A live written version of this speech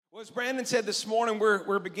As Brandon said this morning,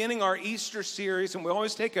 we're beginning our Easter series, and we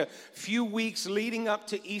always take a few weeks leading up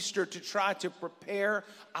to Easter to try to prepare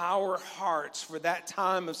our hearts for that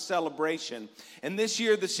time of celebration. And this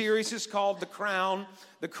year, the series is called The Crown,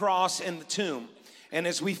 the Cross, and the Tomb. And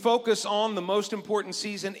as we focus on the most important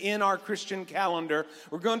season in our Christian calendar,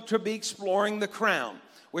 we're going to be exploring the crown,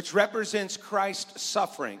 which represents Christ's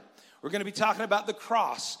suffering. We're going to be talking about the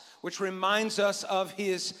cross, which reminds us of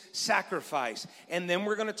his sacrifice. And then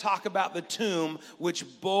we're going to talk about the tomb, which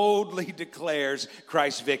boldly declares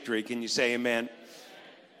Christ's victory. Can you say amen?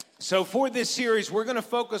 So for this series, we're going to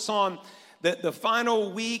focus on the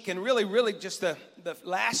final week and really just the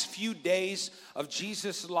last few days of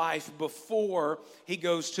Jesus' life before he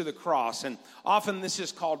goes to the cross. And often this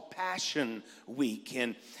is called Passion Week.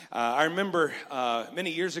 And I remember many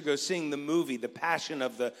years ago seeing the movie, The Passion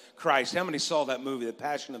of the Christ. How many saw that movie, The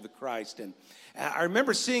Passion of the Christ? And I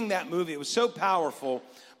remember seeing that movie. It was so powerful,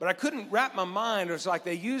 but I couldn't wrap my mind. It was like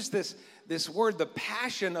they used this word, the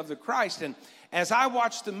Passion of the Christ. And as I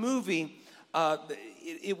watched the movie,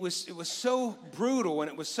 it was so brutal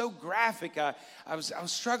and it was so graphic. I was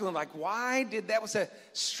struggling, like, why did that was a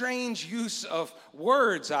strange use of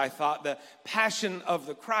words, I thought, the Passion of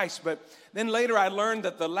the Christ. But then later I learned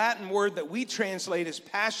that the Latin word that we translate as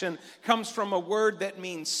passion comes from a word that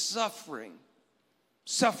means suffering.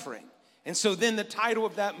 And so then the title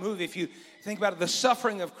of that movie, if you think about it, The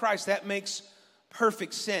Suffering of Christ, that makes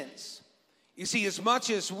perfect sense. You see, as much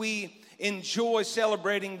as we enjoy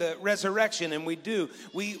celebrating the resurrection, and we do,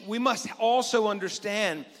 we must also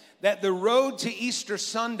understand that the road to Easter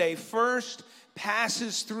Sunday first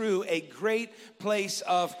passes through a great place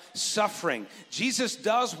of suffering. Jesus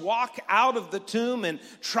does walk out of the tomb in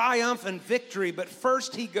triumph and victory, but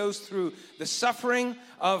first he goes through the suffering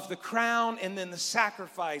of the crown and then the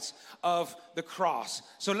sacrifice of the cross.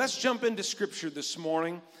 So let's jump into Scripture this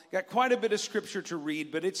morning. Got quite a bit of Scripture to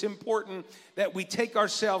read, but it's important that we take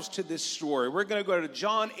ourselves to this story. We're going to go to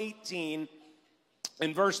John 18,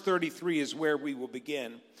 and verse 33 is where we will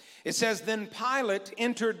begin. It says, "Then Pilate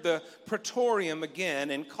entered the praetorium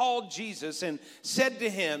again and called Jesus and said to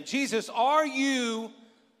him, 'Jesus, are you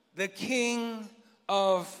the King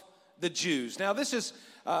of the Jews?'" Now, this is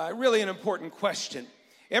really an important question.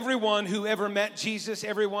 Everyone who ever met Jesus,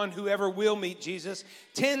 everyone who ever will meet Jesus,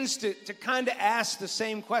 tends to kind of ask the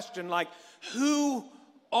same question, like, who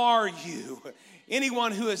are you?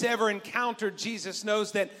 Anyone who has ever encountered Jesus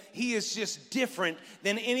knows that he is just different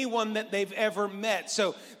than anyone that they've ever met.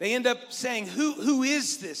 So they end up saying, who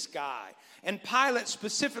is this guy? And Pilate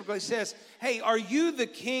specifically says, "Hey, are you the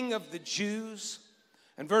King of the Jews?"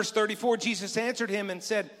 And verse 34, Jesus answered him and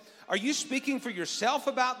said, "Are you speaking for yourself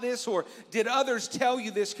about this, or did others tell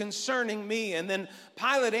you this concerning me?" And then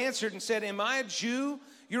Pilate answered and said, "Am I a Jew?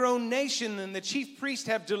 Your own nation and the chief priests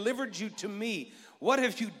have delivered you to me. What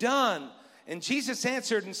have you done?" And Jesus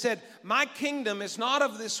answered and said, "My kingdom is not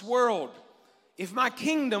of this world. If my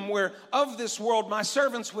kingdom were of this world, my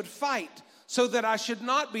servants would fight so that I should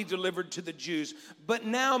not be delivered to the Jews. But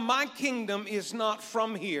now my kingdom is not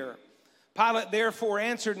from here." Pilate therefore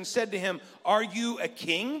answered and said to him, "Are you a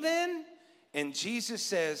king then?" And Jesus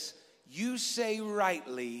says, "You say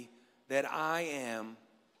rightly that I am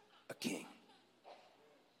a king."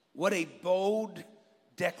 What a bold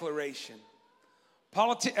declaration.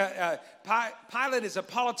 Pilate is a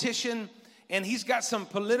politician, and he's got some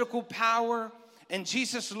political power, and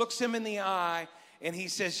Jesus looks him in the eye, and he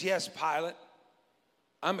says, "Yes, Pilate,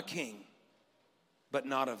 I'm a king, but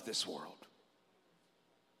not of this world."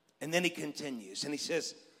 And then he continues, and he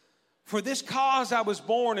says, "For this cause I was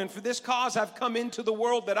born, and for this cause I've come into the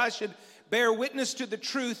world, that I should bear witness to the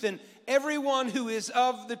truth, and everyone who is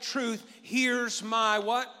of the truth hears my"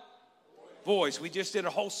 what? Voice. We just did a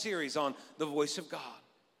whole series on the voice of God.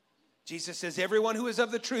 Jesus says, everyone who is of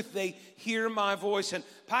the truth, they hear my voice. And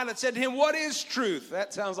Pilate said to him, "What is truth?"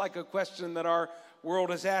 That sounds like a question that our world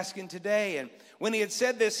is asking today. And when he had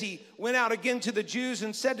said this, he went out again to the Jews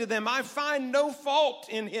and said to them, "I find no fault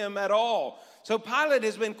in him at all." So Pilate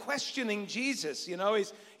has been questioning Jesus. You know,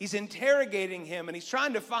 he's interrogating him, and he's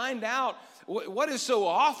trying to find out what is so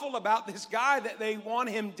awful about this guy that they want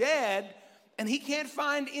him dead. And he can't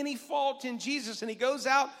find any fault in Jesus. And he goes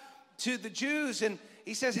out to the Jews and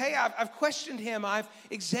he says, "Hey, I've questioned him. I've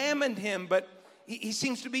examined him, but he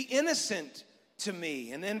seems to be innocent to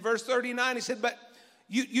me." And then verse 39, he said, "But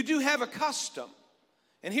you do have a custom.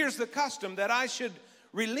 And here's the custom, that I should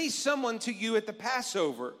release someone to you at the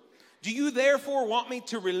Passover. Do you therefore want me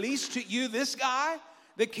to release to you this guy,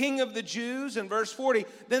 the King of the Jews?" And verse 40,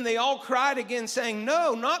 then they all cried again, saying,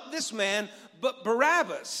 "No, not this man, but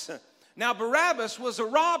Barabbas." Now, Barabbas was a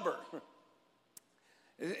robber.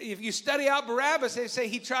 If you study out Barabbas, they say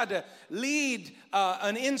he tried to lead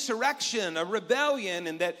an insurrection, a rebellion,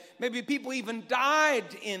 and that maybe people even died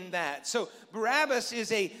in that. So Barabbas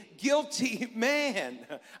is a guilty man.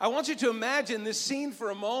 I want you to imagine this scene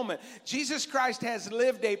for a moment. Jesus Christ has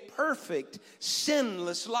lived a perfect,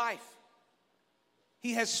 sinless life.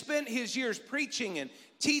 He has spent his years preaching and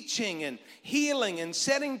teaching and healing and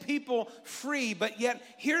setting people free. But yet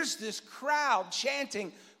here's this crowd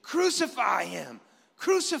chanting, "Crucify him,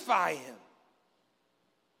 crucify him."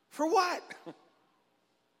 For what?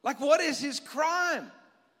 Like, what is his crime?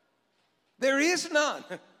 There is none.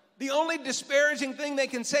 The only disparaging thing they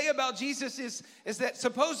can say about Jesus is that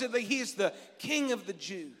supposedly he is the King of the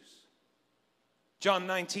Jews. John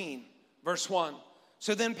 19, verse 1.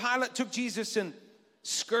 So then Pilate took Jesus and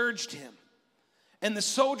scourged him. And the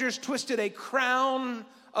soldiers twisted a crown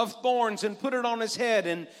of thorns and put it on his head.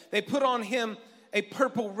 And they put on him a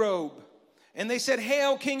purple robe. And they said,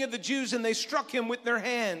 "Hail, King of the Jews!" And they struck him with their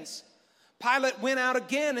hands. Pilate went out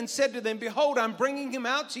again and said to them, "Behold, I'm bringing him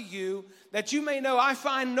out to you, that you may know I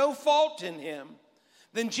find no fault in him."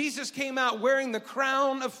 Then Jesus came out wearing the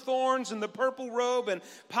crown of thorns and the purple robe. And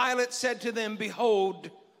Pilate said to them, "Behold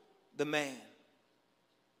the man."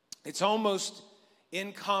 It's almost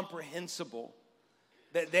incomprehensible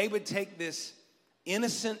that they would take this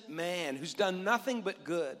innocent man who's done nothing but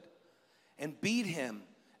good and beat him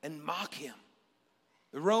and mock him.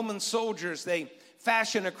 The Roman soldiers, they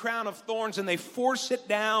fashion a crown of thorns and they force it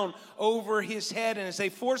down over his head. And as they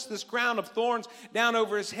force this crown of thorns down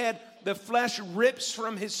over his head, the flesh rips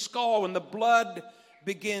from his skull and the blood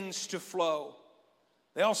begins to flow.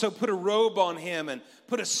 They also put a robe on him and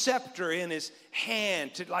put a scepter in his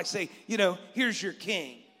hand to like say, here's your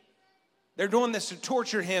king. They're doing this to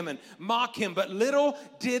torture him and mock him. But little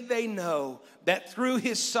did they know that through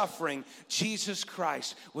his suffering, Jesus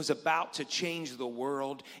Christ was about to change the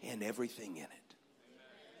world and everything in it.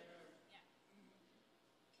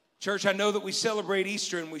 Church, I know that we celebrate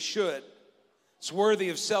Easter and we should. It's worthy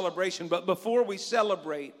of celebration. But before we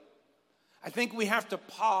celebrate, I think we have to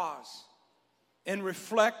pause and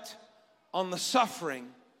reflect on the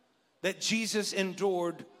suffering that Jesus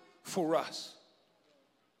endured for us.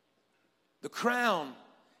 The crown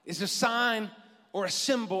is a sign or a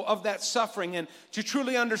symbol of that suffering. And to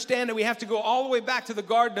truly understand it, we have to go all the way back to the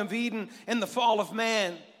Garden of Eden and the fall of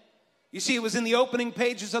man. You see, it was in the opening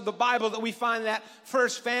pages of the Bible that we find that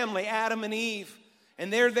first family, Adam and Eve.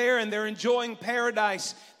 And they're there and they're enjoying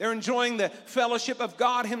paradise. They're enjoying the fellowship of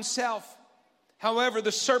God himself. However,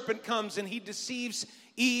 the serpent comes and he deceives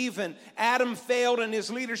Eve, and Adam failed in his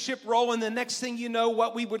leadership role. And the next thing you know,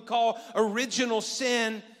 what we would call original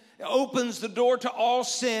sin opens the door to all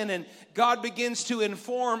sin. And God begins to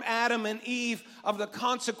inform Adam and Eve of the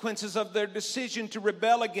consequences of their decision to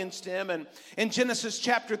rebel against him. And in Genesis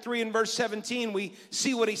chapter 3 and verse 17, we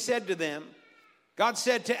see what he said to them. God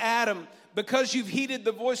said to Adam, "Because you've heeded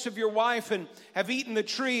the voice of your wife and have eaten the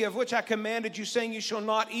tree of which I commanded you, saying you shall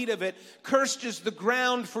not eat of it, cursed is the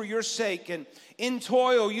ground for your sake, and in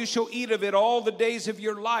toil you shall eat of it all the days of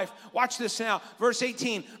your life." Watch this now. Verse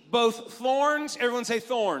 18, both thorns, everyone say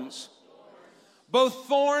thorns. Both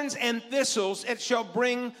thorns and thistles it shall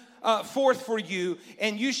bring forth for you,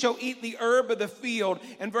 and you shall eat the herb of the field.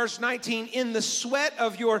 And verse 19, in the sweat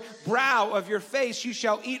of your brow, of your face, you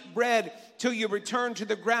shall eat bread till you return to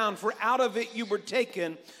the ground, for out of it you were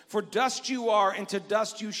taken, for dust you are, and to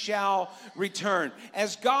dust you shall return.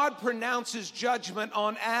 As God pronounces judgment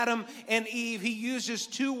on Adam and Eve, he uses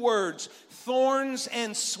two words, thorns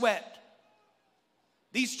and sweat.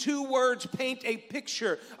 These two words paint a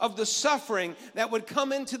picture of the suffering that would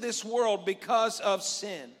come into this world because of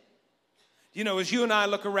sin. As you and I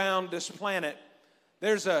look around this planet,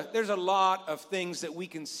 there's a lot of things that we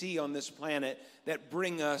can see on this planet that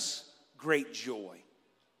bring us great joy.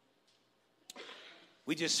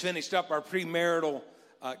 We just finished up our premarital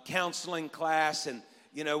counseling class, and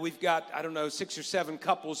we've got 6 or 7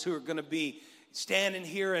 couples who are going to be standing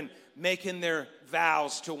here and making their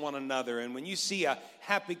vows to one another. And when you see a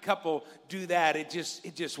happy couple do that, it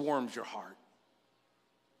just warms your heart.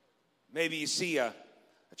 Maybe you see a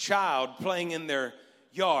child playing in their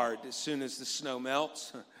yard as soon as the snow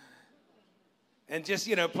melts. And just,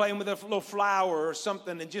 playing with a little flower or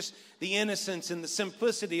something, and just the innocence and the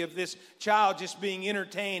simplicity of this child just being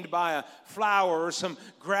entertained by a flower or some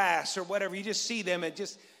grass or whatever. You just see them,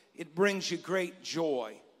 it brings you great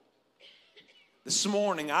joy. This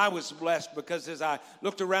morning, I was blessed because as I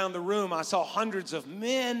looked around the room, I saw hundreds of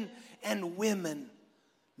men and women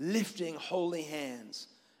lifting holy hands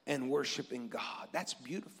and worshiping God. That's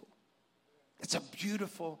beautiful. It's a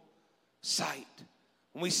beautiful sight.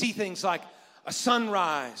 When we see things like a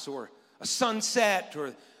sunrise or a sunset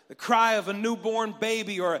or the cry of a newborn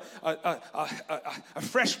baby or a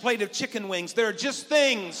fresh plate of chicken wings. They're just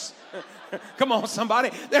things. Come on, somebody.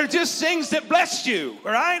 They're just things that bless you,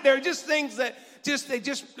 all right? They're just things that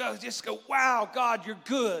just go, wow, God, you're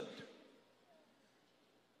good.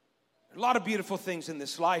 There are a lot of beautiful things in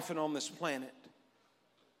this life and on this planet.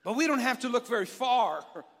 But we don't have to look very far.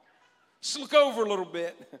 Just look over a little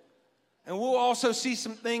bit, and we'll also see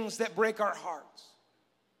some things that break our hearts.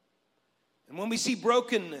 And when we see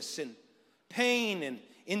brokenness and pain and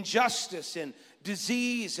injustice and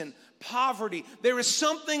disease and poverty, there is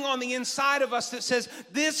something on the inside of us that says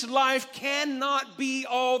this life cannot be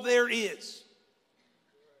all there is.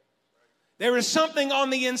 There is something on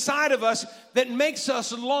the inside of us that makes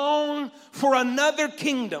us long for another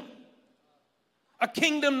kingdom, a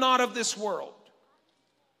kingdom not of this world.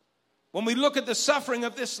 When we look at the suffering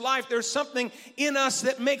of this life, there's something in us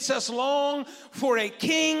that makes us long for a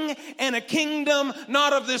king and a kingdom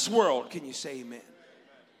not of this world. Can you say amen?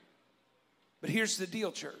 But here's the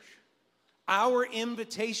deal, church. Our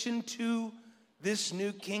invitation to this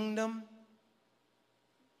new kingdom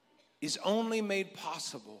is only made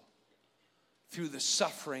possible through the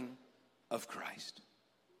suffering of Christ.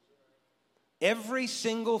 Every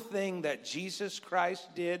single thing that Jesus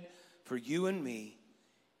Christ did for you and me,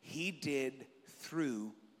 he did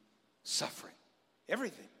through suffering.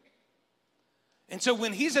 Everything. And so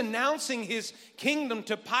when he's announcing his kingdom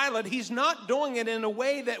to Pilate, he's not doing it in a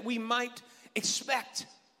way that we might expect.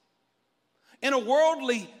 In a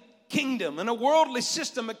worldly kingdom, in a worldly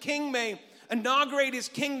system, a king may inaugurate his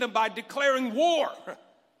kingdom by declaring war,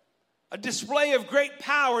 a display of great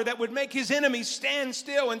power that would make his enemies stand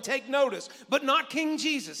still and take notice. But not King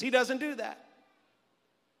Jesus. He doesn't do that.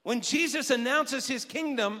 When Jesus announces his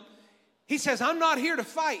kingdom, he says, I'm not here to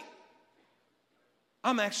fight.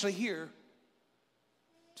 I'm actually here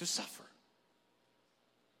to suffer.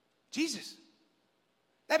 Jesus.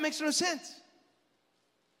 That makes no sense.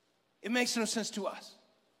 It makes no sense to us.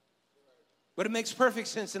 But it makes perfect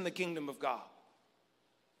sense in the kingdom of God.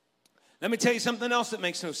 Let me tell you something else that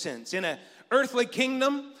makes no sense. In an earthly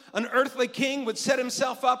kingdom, an earthly king would set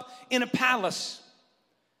himself up in a palace.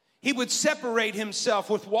 He would separate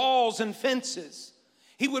himself with walls and fences.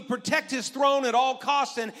 He would protect his throne at all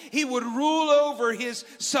costs, and he would rule over his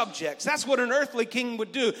subjects. That's what an earthly king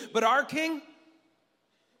would do. But our king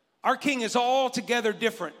is altogether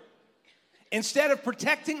different. Instead of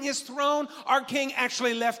protecting his throne, our king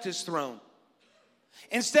actually left his throne.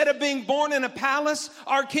 Instead of being born in a palace,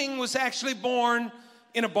 our king was actually born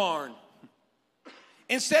in a barn.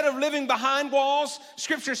 Instead of living behind walls,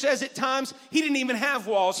 Scripture says at times he didn't even have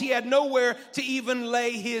walls. He had nowhere to even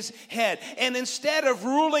lay his head. And instead of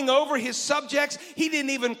ruling over his subjects, he didn't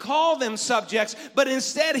even call them subjects, but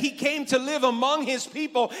instead he came to live among his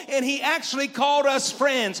people, and he actually called us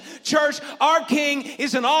friends. Church, our king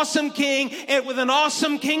is an awesome king and with an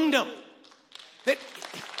awesome kingdom.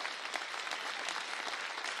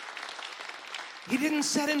 He didn't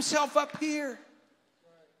set himself up here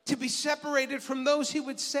to be separated from those he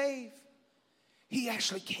would save. He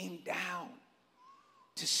actually came down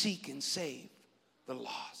to seek and save the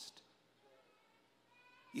lost.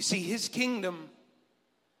 You see, his kingdom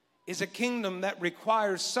is a kingdom that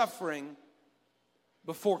requires suffering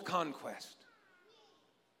before conquest.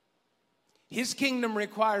 His kingdom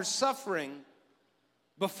requires suffering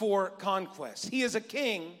before conquest. He is a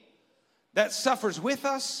king that suffers with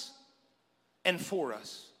us and for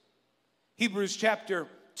us. Hebrews chapter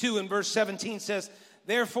 2 and verse 17 says,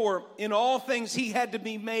 therefore, in all things he had to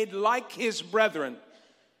be made like his brethren.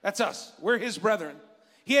 That's us. We're his brethren.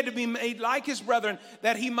 He had to be made like his brethren,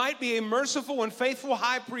 that he might be a merciful and faithful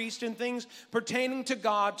high priest in things pertaining to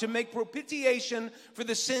God, to make propitiation for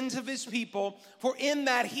the sins of his people. For in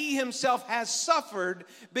that he himself has suffered,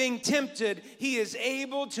 being tempted, he is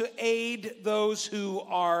able to aid those who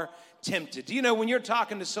are tempted. You know, when you're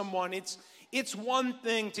talking to someone, it's one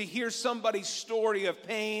thing to hear somebody's story of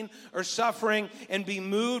pain or suffering and be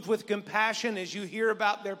moved with compassion as you hear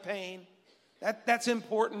about their pain. That's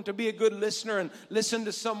important, to be a good listener and listen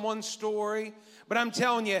to someone's story. But I'm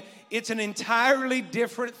telling you, it's an entirely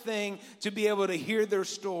different thing to be able to hear their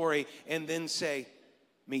story and then say,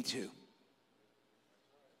 me too.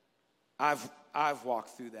 I've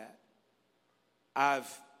walked through that.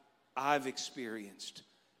 I've experienced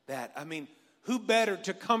that. I mean, who better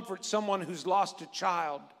to comfort someone who's lost a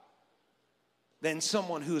child than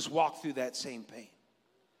someone who's walked through that same pain?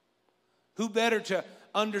 Who better to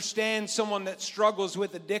understand someone that struggles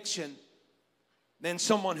with addiction than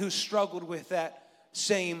someone who struggled with that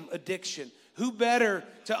same addiction? Who better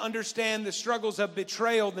to understand the struggles of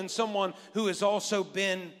betrayal than someone who has also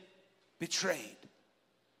been betrayed?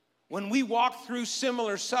 When we walk through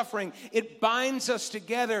similar suffering, it binds us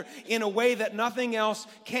together in a way that nothing else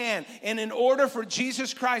can. And in order for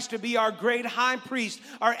Jesus Christ to be our great high priest,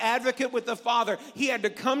 our advocate with the Father, he had to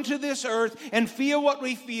come to this earth and feel what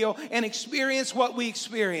we feel and experience what we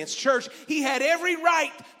experience. Church, he had every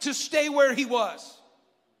right to stay where he was.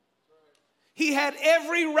 He had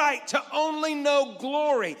every right to only know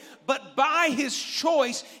glory, but by his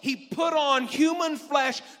choice, he put on human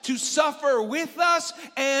flesh to suffer with us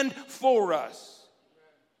and for us.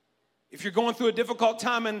 If you're going through a difficult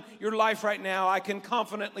time in your life right now, I can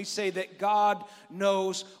confidently say that God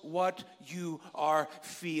knows what you are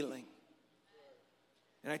feeling.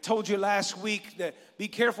 And I told you last week that be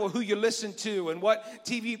careful who you listen to and what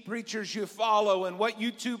TV preachers you follow and what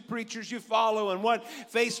YouTube preachers you follow and what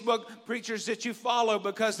Facebook preachers that you follow,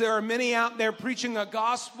 because there are many out there preaching a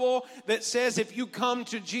gospel that says if you come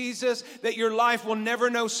to Jesus that your life will never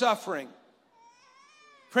know suffering.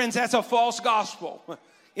 Friends, that's a false gospel.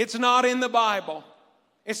 It's not in the Bible.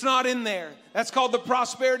 It's not in there. That's called the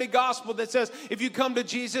prosperity gospel that says if you come to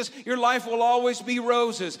Jesus, your life will always be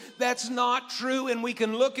roses. That's not true, and we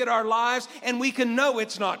can look at our lives and we can know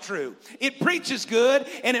it's not true. It preaches good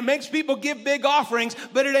and it makes people give big offerings,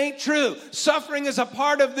 but it ain't true. Suffering is a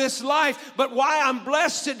part of this life, but why I'm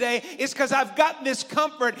blessed today is because I've got this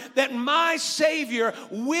comfort that my Savior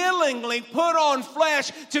willingly put on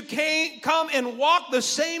flesh to come and walk the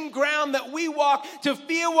same ground that we walk, to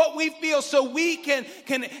feel what we feel, so we can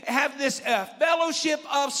have this fellowship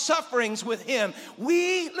of sufferings with him.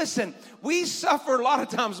 We suffer a lot of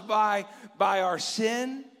times by our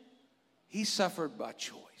sin. He suffered by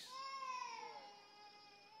choice.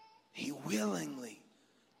 He willingly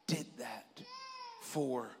did that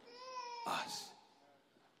for us.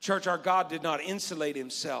 Church, our God did not insulate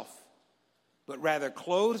himself, but rather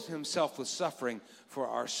clothed himself with suffering for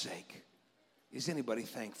our sake. Is anybody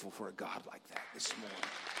thankful for a God like that this morning?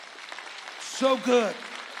 So good.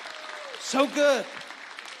 So good.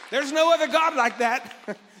 There's no other God like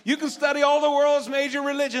that. You can study all the world's major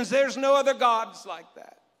religions. There's no other gods like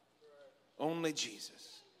that. Only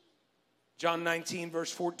Jesus. John 19,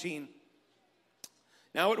 verse 14.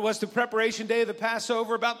 Now it was the preparation day of the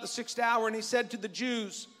Passover, about the 6th hour, and he said to the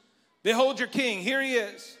Jews, "Behold your king, here he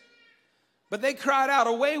is." But they cried out,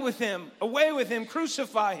 away with him,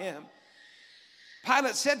 crucify him."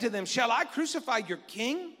 Pilate said to them, "Shall I crucify your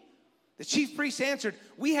king?" The chief priests answered,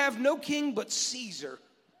 "We have no king but Caesar."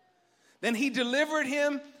 Then he delivered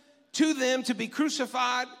him to them to be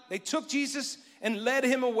crucified. They took Jesus and led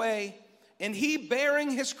him away. And he,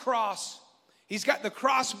 bearing his cross, he's got the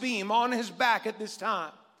cross beam on his back at this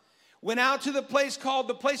time, went out to the place called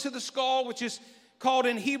the place of the skull, which is called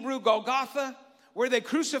in Hebrew Golgotha, where they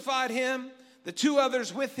crucified him. The two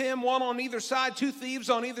others with him, one on either side, two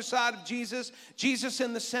thieves on either side of Jesus, Jesus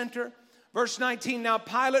in the center. Verse 19, now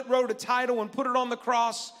Pilate wrote a title and put it on the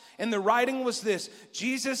cross, and the writing was this: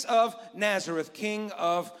 Jesus of Nazareth, King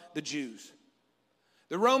of the Jews.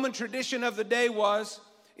 The Roman tradition of the day was,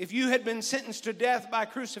 if you had been sentenced to death by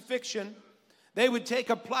crucifixion, they would take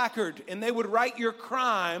a placard and they would write your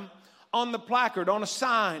crime on the placard, on a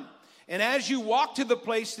sign. And as you walked to the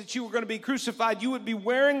place that you were going to be crucified, you would be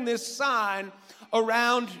wearing this sign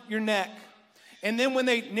around your neck. And then when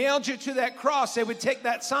they nailed you to that cross, they would take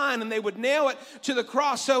that sign and they would nail it to the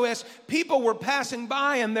cross. So as people were passing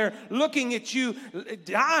by and they're looking at you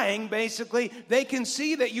dying, basically, they can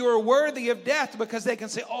see that you are worthy of death, because they can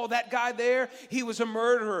say, oh, that guy there, he was a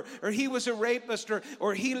murderer, or he was a rapist,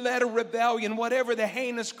 or he led a rebellion, whatever the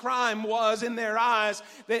heinous crime was in their eyes,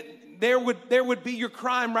 that there would be your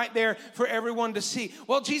crime right there for everyone to see.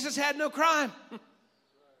 Well, Jesus had no crime.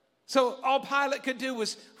 So all Pilate could do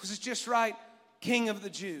was just write, King of the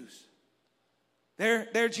Jews.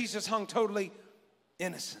 There Jesus hung totally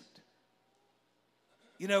innocent.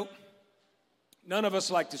 You know, none of us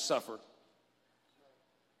like to suffer.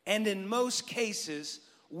 And in most cases,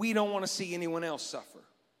 we don't want to see anyone else suffer.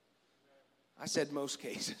 I said most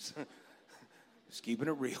cases. Just keeping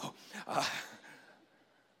it real.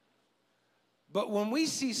 But when we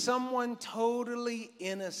see someone totally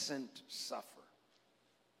innocent suffer,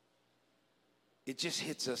 it just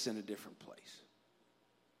hits us in a different place.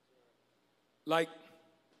 Like,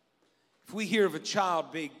 if we hear of a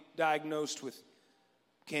child being diagnosed with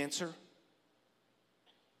cancer,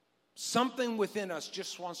 something within us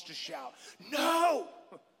just wants to shout, no,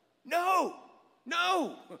 no,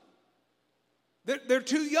 no. They're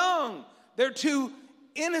too young. They're too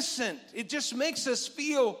innocent. It just makes us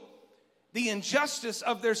feel the injustice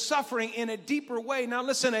of their suffering in a deeper way. Now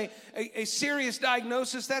listen, a serious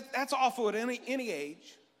diagnosis, that's awful at any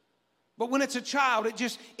age. But when it's a child, it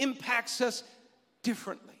just impacts us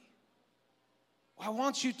differently. I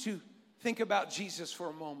want you to think about Jesus for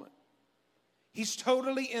a moment. He's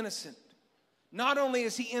totally innocent. Not only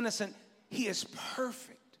is he innocent, he is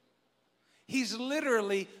perfect. He's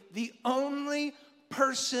literally the only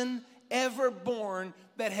person ever born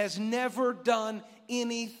that has never done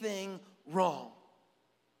anything wrong.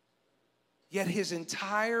 Yet his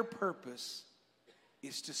entire purpose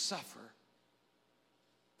is to suffer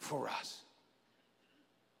for us.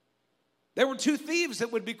 There were two thieves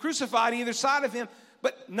that would be crucified either side of him,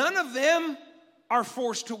 but none of them are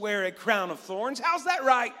forced to wear a crown of thorns. How's that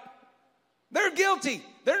right? They're guilty.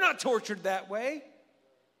 They're not tortured that way.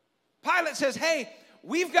 Pilate says, hey,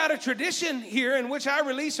 we've got a tradition here in which I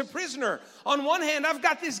release a prisoner. On one hand, I've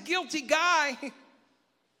got this guilty guy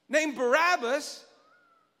named Barabbas,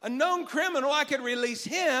 a known criminal. I could release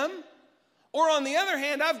him. Or on the other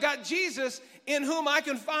hand, I've got Jesus in whom I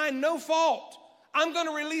can find no fault. I'm going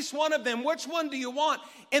to release one of them. Which one do you want?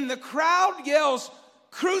 And the crowd yells,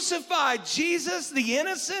 crucify Jesus, the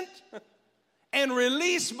innocent, and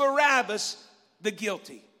release Barabbas, the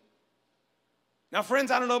guilty. Now,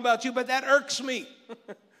 friends, I don't know about you, but that irks me.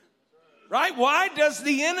 Right? Why does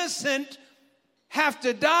the innocent have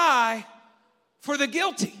to die for the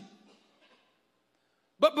guilty?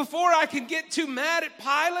 But before I can get too mad at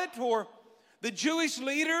Pilate or the Jewish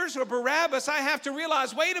leaders or Barabbas, I have to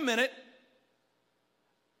realize, wait a minute,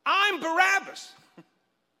 I'm Barabbas.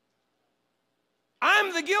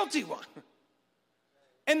 I'm the guilty one.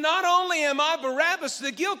 And not only am I Barabbas,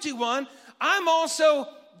 the guilty one, I'm also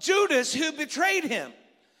Judas who betrayed him.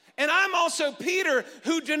 And I'm also Peter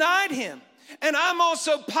who denied him. And I'm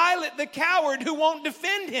also Pilate the coward who won't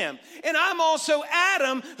defend him. And I'm also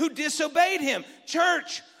Adam who disobeyed him.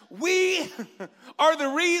 Church, we are the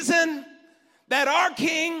reason that our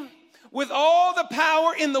King, with all the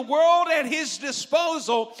power in the world at his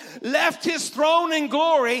disposal, left his throne in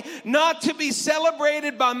glory, not to be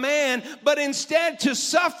celebrated by man, but instead to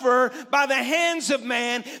suffer by the hands of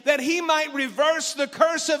man, that he might reverse the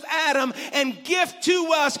curse of Adam and gift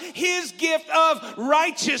to us his gift of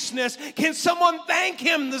righteousness. Can someone thank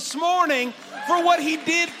him this morning for what he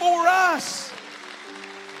did for us?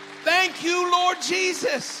 Thank you, Lord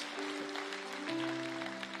Jesus.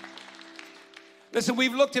 Listen,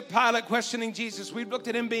 we've looked at Pilate questioning Jesus. We've looked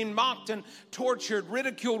at him being mocked and tortured,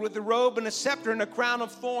 ridiculed with a robe and a scepter and a crown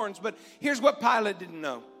of thorns. But here's what Pilate didn't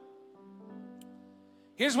know.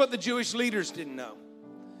 Here's what the Jewish leaders didn't know.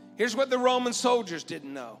 Here's what the Roman soldiers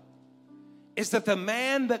didn't know. Is that the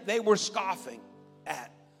man that they were scoffing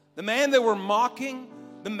at, the man they were mocking,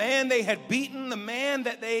 the man they had beaten, the man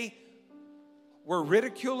that they were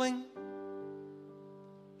ridiculing,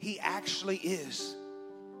 he actually is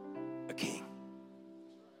a king.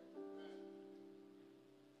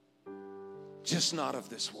 Just not of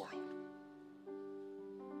this world.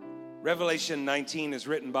 Revelation 19 is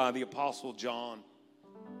written by the Apostle John.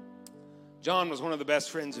 John was one of the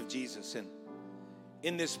best friends of Jesus. And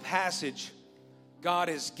in this passage, God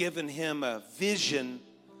has given him a vision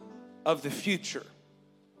of the future.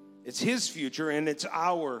 It's his future and it's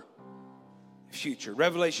our future.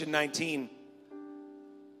 Revelation 19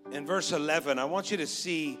 and verse 11, I want you to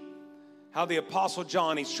see how the Apostle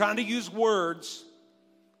John, he's trying to use words,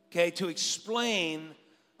 to explain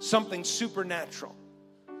something supernatural.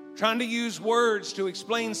 Trying to use words to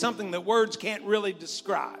explain something that words can't really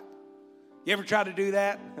describe. You ever try to do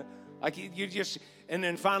that? Like you just, and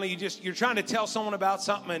then finally you're trying to tell someone about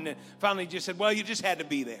something, and then finally you just said, well, you just had to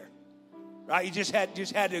be there. Right? You just had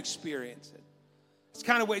to experience it. It's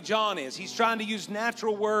kind of what John is. He's trying to use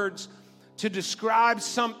natural words to describe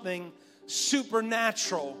something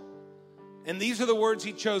supernatural. And these are the words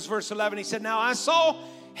he chose. Verse 11, he said, now I saw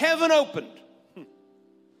heaven opened,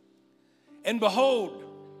 and behold,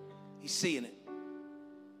 he's seeing it,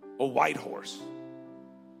 a white horse.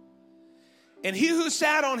 And he who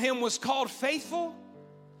sat on him was called Faithful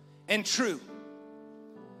and True.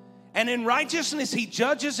 And in righteousness he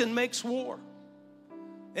judges and makes war.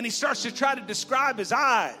 And he starts to try to describe his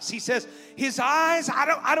eyes. He says, his eyes,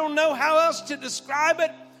 I don't know how else to describe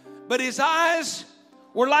it, but his eyes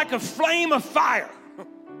were like a flame of fire.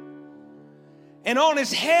 And on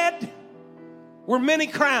his head were many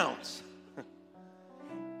crowns.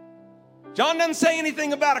 John doesn't say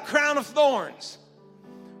anything about a crown of thorns.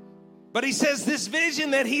 But he says this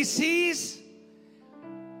vision that he sees,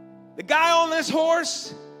 the guy on this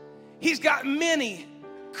horse, he's got many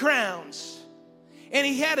crowns. And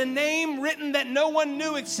he had a name written that no one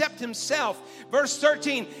knew except himself. Verse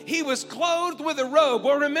 13, he was clothed with a robe.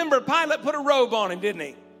 Well, remember, Pilate put a robe on him, didn't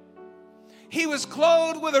he? He was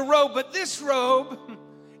clothed with a robe, but this robe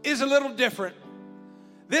is a little different.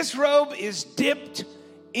 This robe is dipped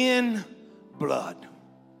in blood.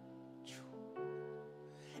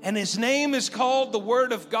 And his name is called the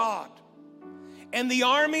Word of God. And the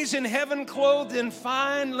armies in heaven, clothed in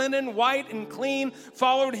fine linen, white and clean,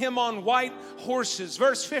 followed him on white horses.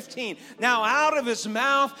 Verse 15, now out of his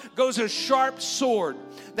mouth goes a sharp sword,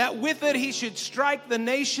 that with it he should strike the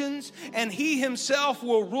nations, and he himself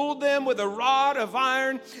will rule them with a rod of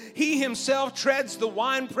iron. He himself treads the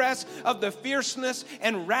winepress of the fierceness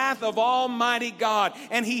and wrath of Almighty God.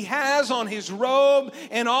 And he has on his robe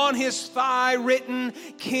and on his thigh written,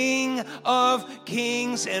 King of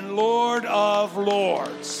Kings and Lord of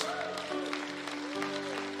Lords.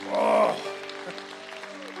 Oh.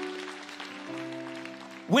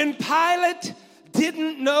 When Pilate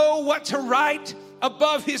didn't know what to write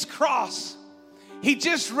above his cross, he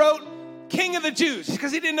just wrote King of the Jews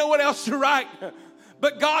because he didn't know what else to write.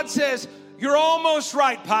 But God says, you're almost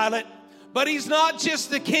right, Pilate, but he's not just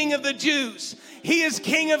the King of the Jews. He is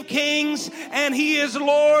King of Kings and he is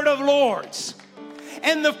Lord of Lords.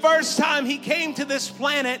 And the first time he came to this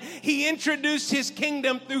planet, he introduced his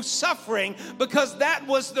kingdom through suffering because that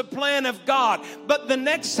was the plan of God. But the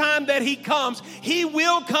next time that he comes, he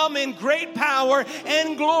will come in great power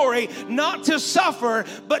and glory, not to suffer,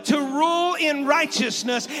 but to rule in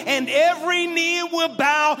righteousness. And every knee will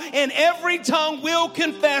bow and every tongue will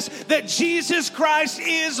confess that Jesus Christ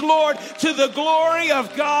is Lord, to the glory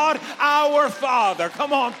of God our Father.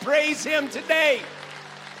 Come on, praise him today.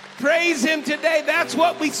 Praise him today. That's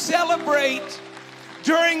what we celebrate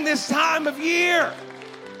during this time of year.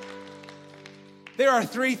 There are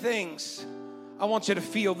three things I want you to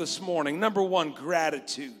feel this morning. Number one,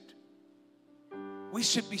 gratitude. We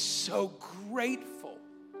should be so grateful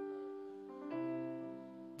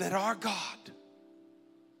that our God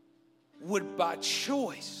would by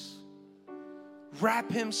choice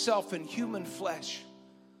wrap himself in human flesh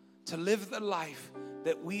to live the life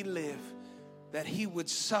that we live, that he would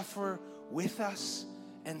suffer with us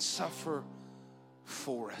and suffer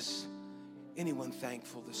for us. Anyone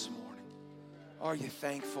thankful this morning? Are you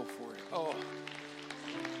thankful for it? Oh.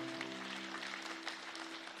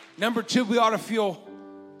 Number two, we ought to feel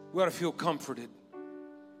comforted.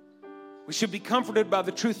 We should be comforted by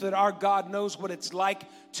the truth that our God knows what it's like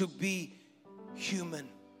to be human.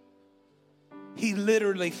 He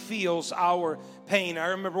literally feels our pain.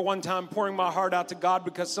 I remember one time pouring my heart out to God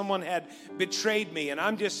because someone had betrayed me. And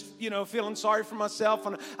I'm just, feeling sorry for myself.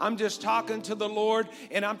 And I'm just talking to the Lord.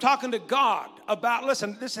 And I'm talking to God about,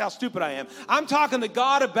 listen, this is how stupid I am. I'm talking to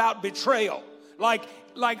God about betrayal. Like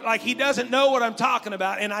he doesn't know what I'm talking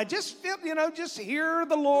about. And I just feel, just hear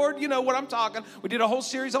the Lord, what I'm talking. We did a whole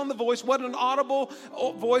series on the voice. Wasn't an audible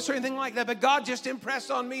voice or anything like that. But God just impressed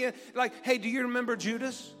on me. Like, hey, do you remember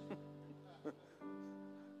Judas?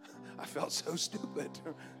 I felt so stupid,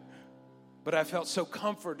 but I felt so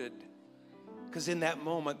comforted because in that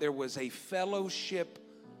moment there was a fellowship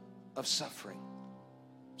of suffering.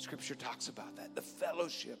 Scripture talks about that, the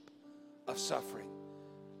fellowship of suffering.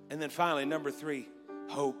 And then finally, number three,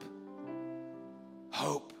 hope.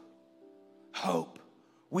 Hope. Hope.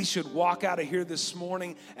 We should walk out of here this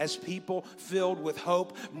morning as people filled with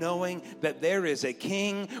hope, knowing that there is a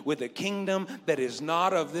king with a kingdom that is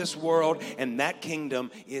not of this world, and that kingdom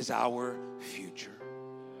is our future.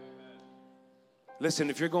 Listen,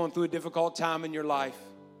 if you're going through a difficult time in your life,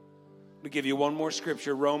 I'll give you one more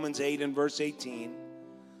scripture, Romans 8 and verse 18.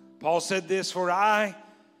 Paul said this, for I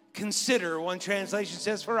consider, one translation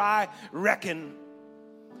says, for I reckon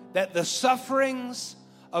that the sufferings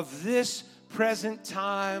of this present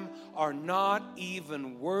time are not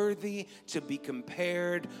even worthy to be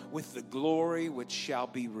compared with the glory which shall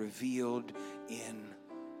be revealed in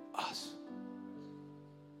us.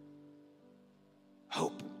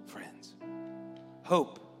 Hope, friends.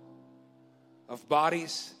 Hope of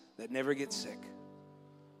bodies that never get sick.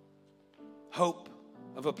 Hope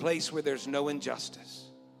of a place where there's no injustice.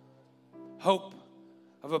 Hope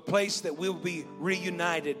of a place that we'll be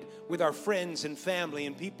reunited with our friends and family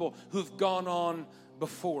and people who've gone on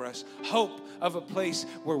before us. Hope of a place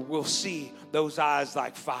where we'll see those eyes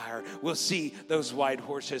like fire. We'll see those white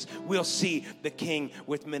horses. We'll see the King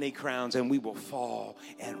with many crowns, and we will fall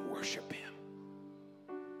and worship him.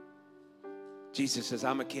 Jesus says,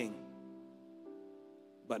 I'm a king,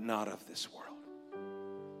 but not of this world.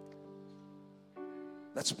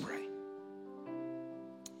 Let's pray.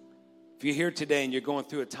 If you're here today and you're going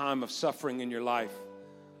through a time of suffering in your life,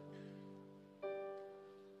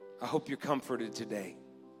 I hope you're comforted today.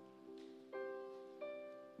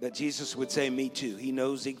 That Jesus would say, me too. He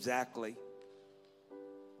knows exactly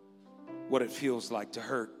what it feels like to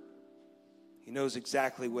hurt. He knows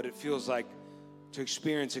exactly what it feels like to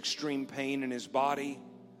experience extreme pain in his body.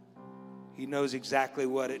 He knows exactly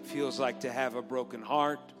what it feels like to have a broken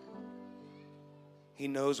heart. He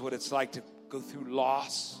knows what it's like to go through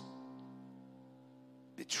loss,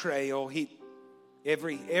 betrayal.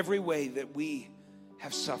 Every way that we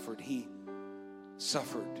have suffered, he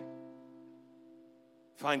suffered.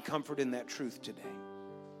 Find comfort in that truth today.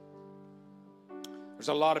 There's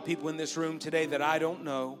a lot of people in this room today that I don't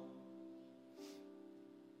know.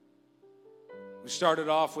 We started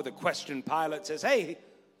off with a question. Pilate says, hey,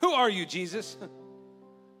 who are you, Jesus?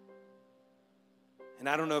 And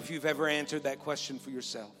I don't know if you've ever answered that question for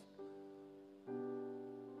yourself.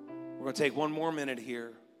 We're going to take one more minute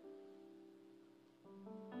here.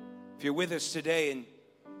 If you're with us today and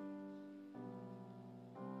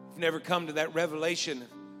you've never come to that revelation of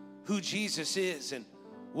who Jesus is and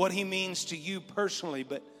what he means to you personally,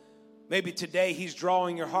 but maybe today he's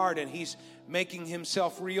drawing your heart and he's making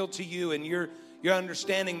himself real to you, and you're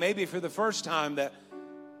understanding maybe for the first time that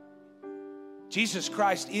Jesus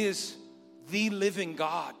Christ is the living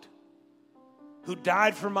God who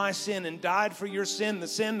died for my sin and died for your sin, the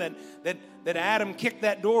sin that Adam kicked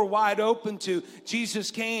that door wide open to. Jesus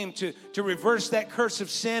came to reverse that curse of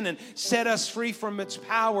sin and set us free from its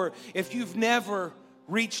power. If you've never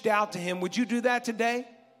reached out to him, would you do that today?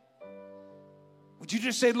 Would you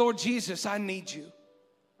just say, Lord Jesus, I need you?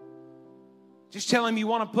 Just tell him you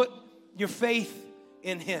want to put your faith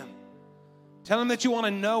in him. Tell him that you want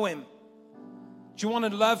to know him, that you want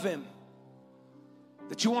to love him,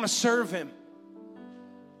 that you want to serve him.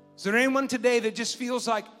 Is there anyone today that just feels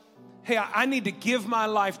like, hey, I need to give my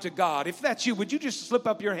life to God? If that's you, would you just slip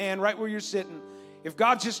up your hand right where you're sitting? If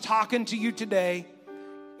God's just talking to you today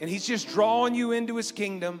and he's just drawing you into his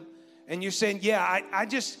kingdom and you're saying, yeah, I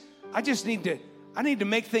just need to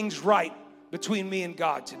make things right between me and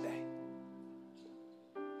God today.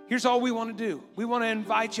 Here's all we want to do. We want to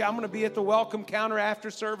invite you. I'm going to be at the welcome counter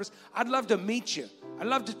after service. I'd love to meet you. I'd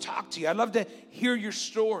love to talk to you. I'd love to hear your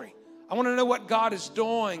story. I want to know what God is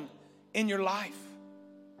doing in your life.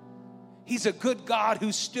 He's a good God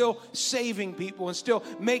who's still saving people and still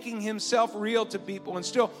making himself real to people and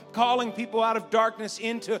still calling people out of darkness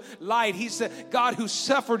into light. He's the God who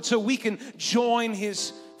suffered so we can join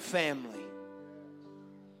his family.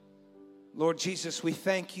 Lord Jesus, we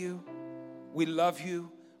thank you. We love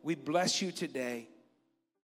you. We bless you today.